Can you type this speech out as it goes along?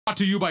Brought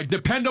to you by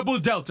Dependable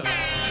Delta.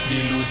 The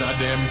loser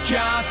them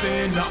can't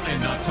say nothing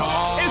at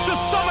all. It's the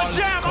Summer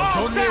Jam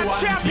All-Star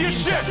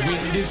Championship.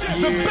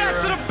 The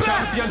best of the best.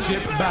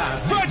 Championship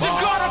basketball. Virgin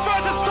Gorda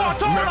versus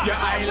Tortola. Rep your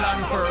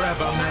island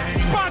forever, man.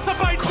 Sponsored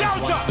by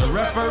Delta. Once the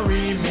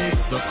referee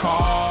makes the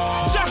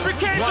call, Jeffrey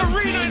Cain's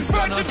Arena in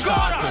Virgin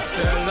Gorda.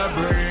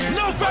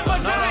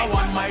 November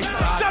 9th,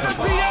 7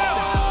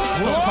 p.m.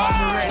 So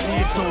I'm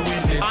ready to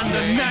win this on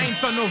game. The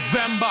 9th of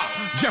November,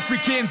 Jeffrey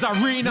Cain's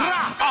Arena.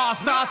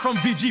 All-Stars from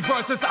VG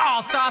versus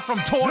All-Stars from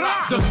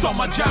Tola. The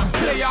Summer Jam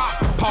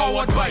Playoffs,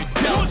 powered by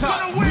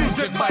Delta.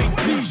 Music by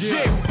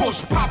DJ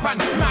Push, Pop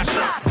and Smash.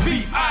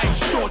 VI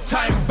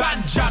Showtime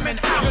Band jamming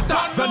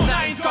after the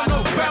 9th of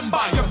November.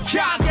 You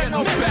can't get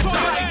no better.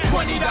 Like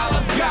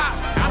 $20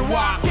 gas and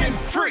walking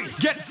free.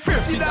 Get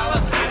 $50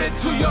 added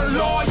to your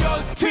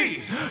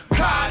loyalty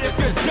card if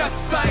you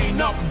just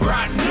sign up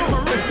brand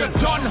new. If you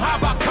don't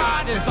have a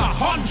card, it's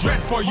 $100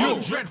 for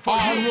you.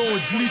 All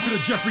roads lead to the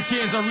Jeffrey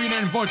Cain's Arena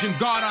in Virgin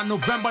Gorda on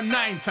November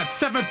 9th at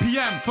 7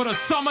 p.m. for the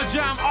Summer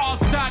Jam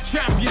All-Star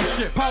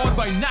Championship, powered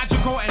by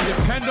Nagico and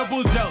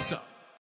Dependable Delta.